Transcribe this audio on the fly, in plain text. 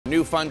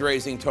New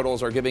fundraising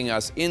totals are giving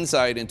us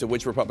insight into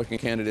which Republican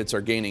candidates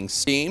are gaining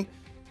steam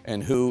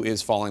and who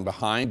is falling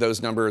behind. Those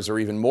numbers are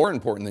even more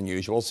important than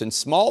usual since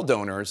small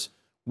donors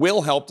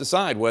will help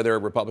decide whether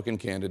Republican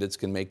candidates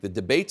can make the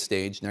debate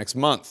stage next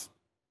month.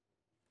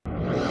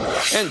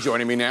 And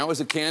joining me now is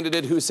a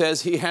candidate who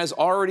says he has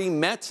already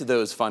met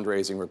those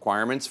fundraising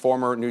requirements,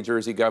 former New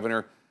Jersey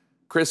Governor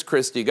Chris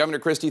Christie. Governor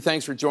Christie,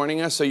 thanks for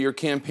joining us. So your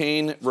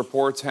campaign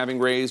reports having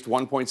raised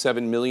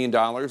 $1.7 million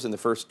in the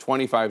first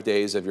 25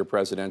 days of your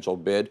presidential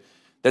bid.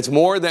 That's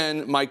more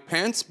than Mike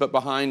Pence, but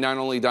behind not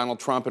only Donald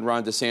Trump and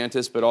Ron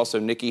DeSantis, but also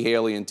Nikki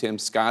Haley and Tim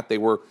Scott. They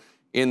were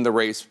in the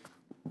race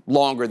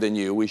longer than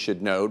you, we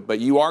should note.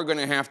 But you are going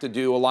to have to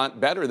do a lot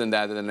better than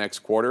that in the next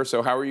quarter.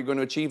 So how are you going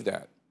to achieve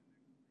that?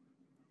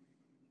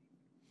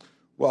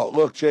 Well,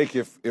 look, Jake,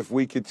 if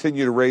we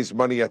continue to raise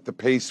money at the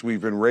pace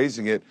we've been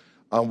raising it,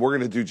 we're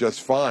going to do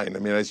just fine. I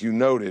mean, as you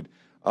noted,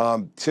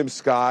 Tim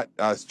Scott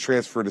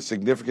transferred a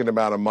significant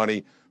amount of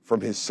money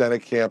from his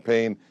Senate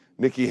campaign.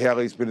 Nikki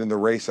Haley's been in the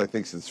race, I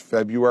think, since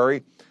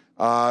February.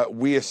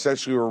 We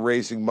essentially were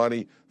raising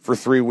money for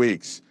 3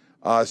 weeks.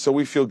 So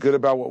we feel good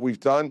about what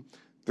we've done.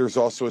 There's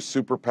also a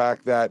super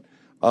PAC that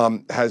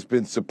has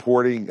been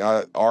supporting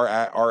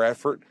our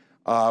effort,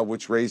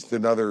 which raised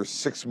another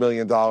 $6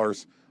 million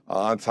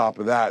on top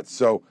of that.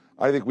 So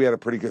I think we had a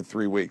pretty good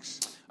 3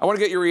 weeks. I want to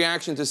get your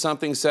reaction to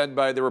something said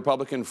by the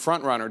Republican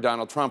frontrunner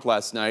Donald Trump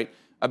last night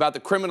about the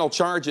criminal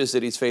charges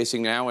that he's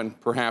facing now and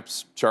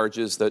perhaps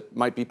charges that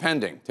might be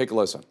pending. Take a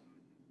listen.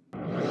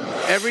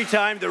 Every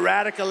time the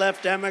radical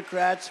left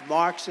Democrats,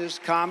 Marxists,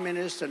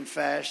 communists, and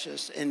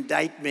fascists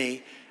indict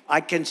me,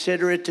 I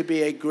consider it to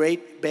be a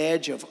great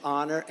badge of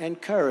honor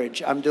and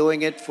courage. I'm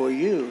doing it for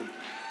you.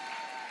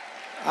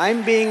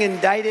 I'm being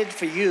indicted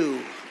for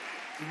you.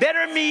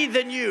 Better me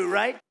than you,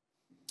 right?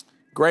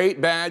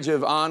 Great badge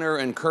of honor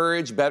and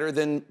courage, better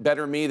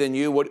me than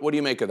you. What do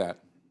you make of that?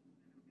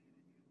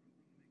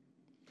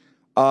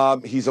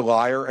 He's a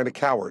liar and a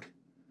coward.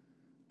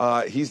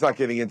 He's not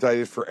getting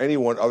indicted for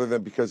anyone other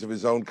than because of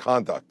his own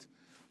conduct.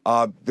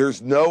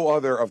 There's no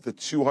other of the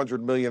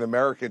 200 million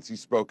Americans he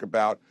spoke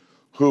about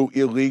who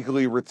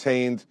illegally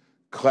retained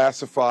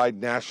classified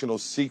national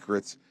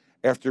secrets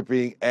after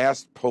being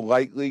asked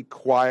politely,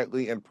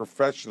 quietly, and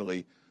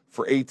professionally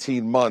for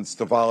 18 months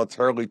to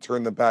voluntarily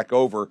turn them back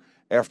over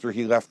after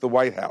he left the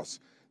White House.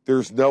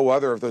 There's no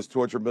other of those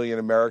 200 million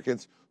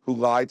Americans who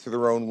lied to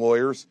their own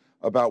lawyers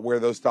about where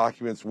those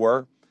documents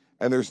were.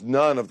 And there's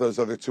none of those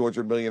other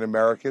 200 million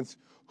Americans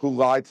who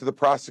lied to the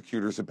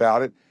prosecutors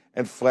about it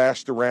and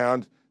flashed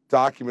around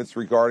documents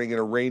regarding an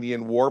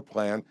Iranian war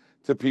plan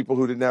to people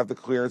who didn't have the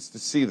clearance to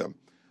see them.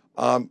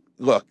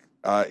 Look,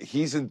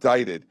 he's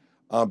indicted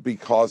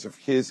because of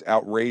his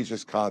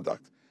outrageous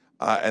conduct.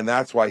 And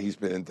that's why he's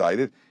been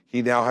indicted.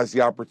 He now has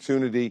the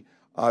opportunity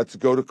to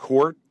go to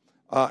court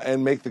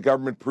and make the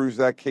government prove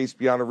that case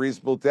beyond a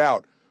reasonable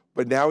doubt.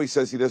 But now he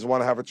says he doesn't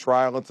want to have a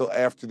trial until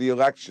after the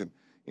election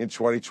in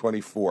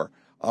 2024.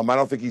 I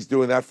don't think he's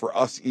doing that for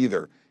us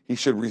either. He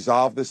should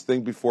resolve this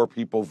thing before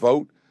people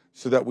vote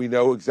so that we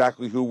know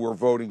exactly who we're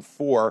voting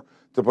for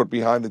to put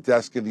behind the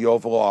desk in the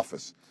Oval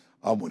Office.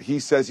 When he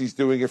says he's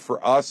doing it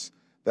for us,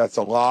 that's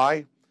a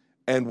lie.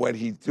 And when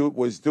he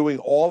was doing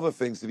all the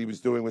things that he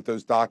was doing with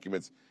those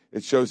documents,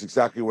 it shows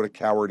exactly what a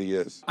coward he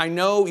is. I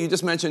know you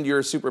just mentioned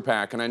your super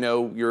PAC, and I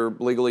know you're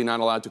legally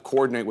not allowed to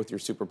coordinate with your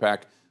super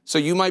PAC. So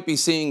you might be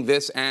seeing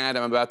this ad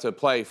I'm about to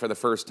play for the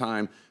first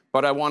time,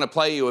 but I want to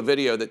play you a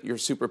video that your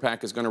super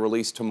PAC is going to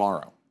release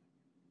tomorrow.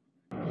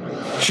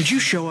 Should you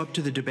show up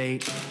to the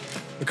debate?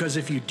 Because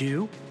if you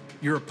do,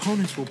 your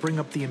opponents will bring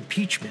up the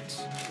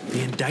impeachments,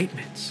 the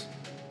indictments,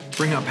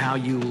 bring up how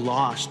you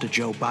lost to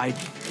Joe Biden.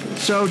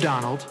 So,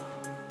 Donald,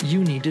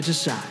 you need to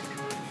decide.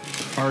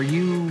 Are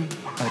you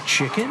a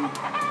chicken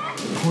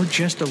or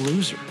just a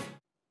loser?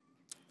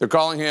 They're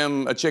calling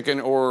him a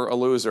chicken or a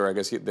loser. I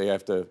guess he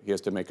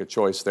has to make a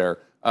choice there.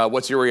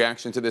 What's your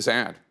reaction to this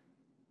ad?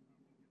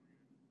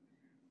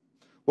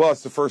 Well,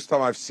 it's the first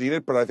time I've seen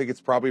it, but I think it's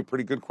probably a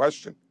pretty good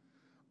question.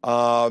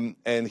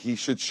 And he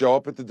should show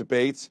up at the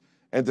debates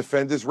and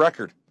defend his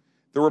record.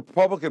 The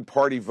Republican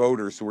Party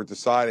voters who are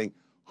deciding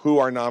who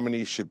our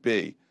nominees should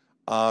be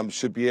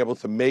able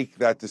to make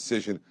that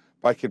decision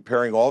by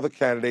comparing all the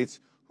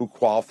candidates who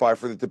qualify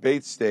for the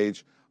debate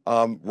stage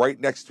right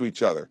next to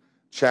each other,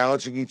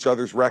 challenging each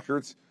other's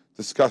records,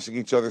 discussing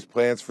each other's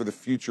plans for the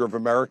future of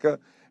America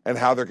and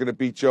how they're going to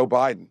beat Joe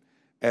Biden.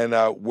 And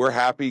we're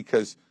happy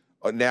because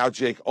now,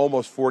 Jake,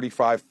 almost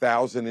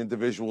 45,000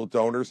 individual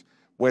donors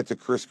went to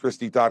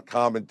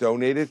chrischristie.com and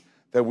donated,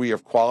 that we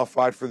have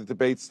qualified for the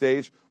debate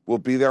stage. We'll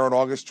be there on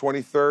August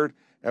 23rd,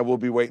 and we'll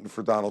be waiting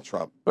for Donald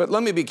Trump. But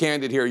let me be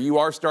candid here. You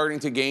are starting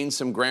to gain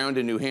some ground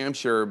in New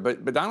Hampshire,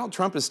 but Donald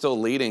Trump is still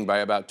leading by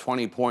about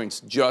 20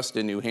 points just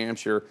in New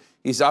Hampshire.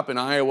 He's up in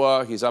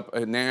Iowa. He's up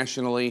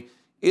nationally.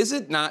 Is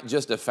it not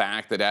just a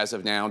fact that as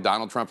of now,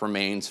 Donald Trump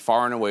remains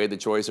far and away the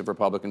choice of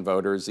Republican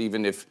voters,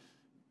 even if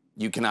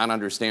you cannot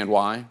understand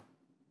why?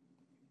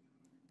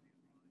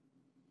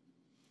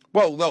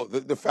 Well, no,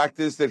 the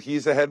fact is that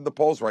he's ahead in the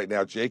polls right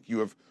now, Jake. You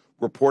have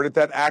reported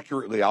that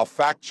accurately. I'll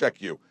fact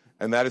check you,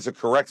 and that is a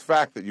correct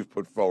fact that you've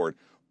put forward.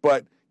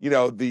 But, you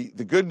know, the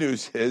good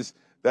news is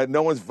that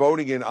no one's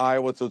voting in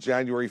Iowa till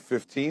January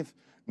 15th.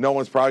 No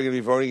one's probably going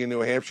to be voting in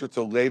New Hampshire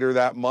till later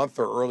that month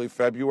or early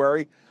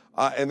February.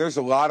 And there's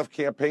a lot of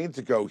campaign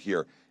to go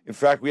here. In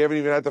fact, we haven't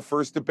even had the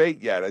first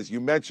debate yet, as you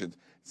mentioned.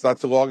 It's not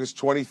till August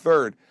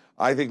 23rd.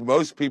 I think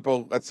most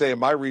people, let's say in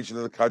my region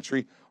of the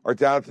country, are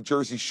down at the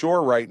Jersey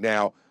Shore right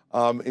now,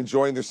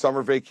 enjoying their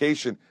summer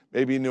vacation.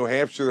 Maybe in New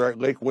Hampshire, they're at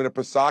Lake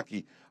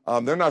Winnipesaukee.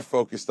 They're not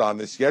focused on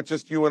this yet.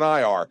 Just you and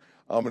I are,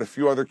 and a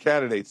few other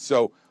candidates.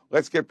 So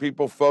let's get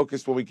people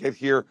focused when we get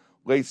here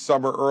late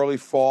summer, early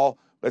fall.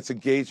 Let's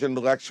engage in an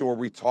election where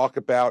we talk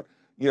about,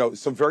 you know,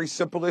 some very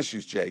simple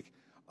issues, Jake.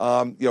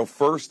 You know,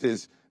 first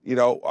is, you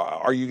know,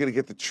 are you going to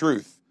get the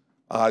truth?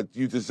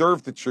 You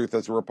deserve the truth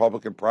as a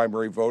Republican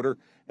primary voter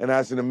and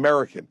as an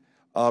American.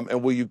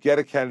 And will you get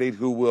a candidate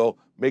who will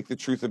make the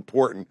truth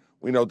important?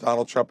 We know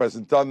Donald Trump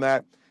hasn't done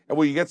that. And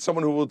will you get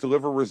someone who will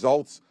deliver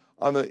results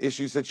on the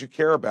issues that you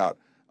care about?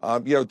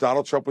 You know,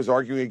 Donald Trump was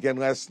arguing again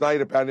last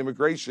night about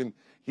immigration.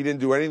 He didn't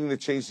do anything to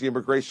change the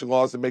immigration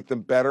laws and make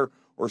them better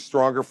or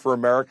stronger for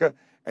America.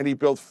 And he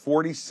built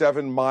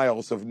 47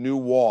 miles of new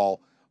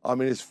wall in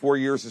his 4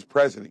 years as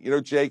president. You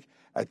know, Jake,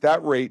 at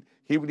that rate,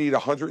 he would need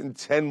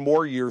 110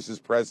 more years as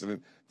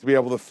president to be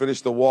able to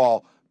finish the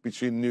wall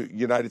between the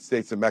United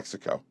States and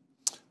Mexico.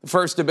 The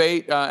first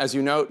debate, as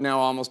you note, now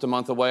almost a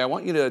month away. I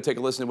want you to take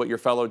a listen to what your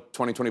fellow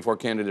 2024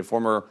 candidate,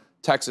 former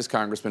Texas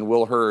Congressman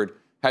Will Hurd,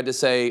 had to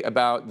say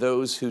about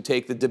those who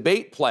take the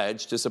debate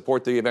pledge to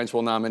support the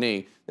eventual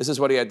nominee. This is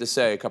what he had to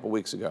say a couple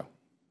weeks ago.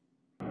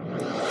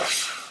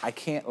 I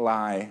can't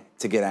lie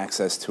to get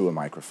access to a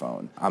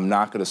microphone. I'm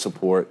not going to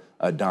support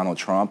Donald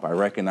Trump. I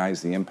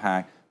recognize the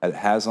impact that it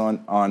has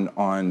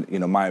on you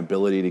know, my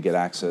ability to get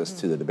access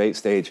to the debate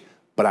stage,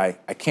 but I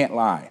can't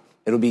lie.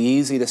 It'll be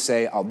easy to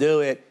say I'll do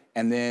it,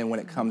 and then when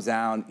it comes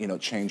down, you know,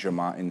 change your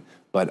mind.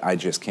 But I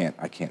just can't.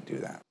 I can't do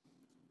that.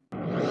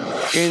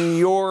 In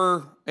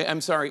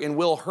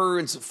Will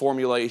Hurd's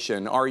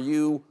formulation, are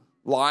you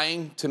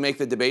lying to make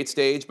the debate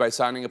stage by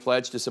signing a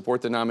pledge to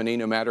support the nominee,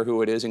 no matter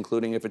who it is,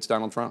 including if it's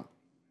Donald Trump?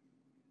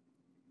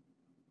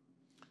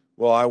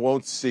 Well, I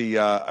won't see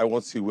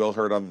Will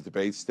Hurd on the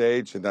debate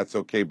stage, and that's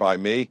okay by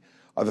me.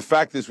 The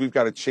fact is, we've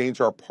got to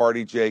change our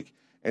party, Jake,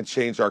 and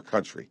change our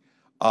country.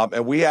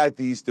 And we had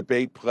these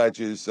debate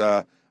pledges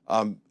 8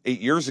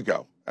 years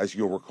ago, as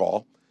you'll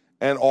recall,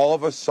 and all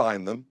of us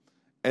signed them.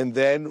 And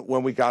then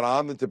when we got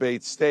on the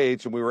debate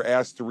stage and we were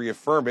asked to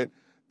reaffirm it,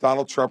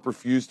 Donald Trump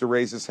refused to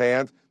raise his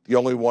hand, the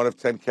only one of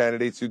 10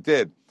 candidates who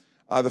did.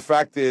 The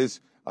fact is,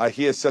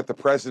 he has set the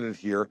precedent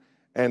here,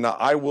 and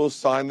I will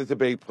sign the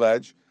debate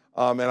pledge,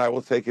 and I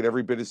will take it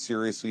every bit as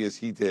seriously as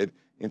he did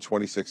in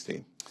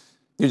 2016.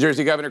 New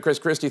Jersey Governor Chris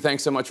Christie,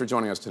 thanks so much for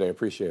joining us today.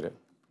 Appreciate it.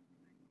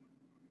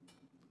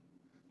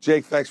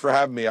 Jake, thanks for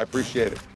having me. I appreciate it.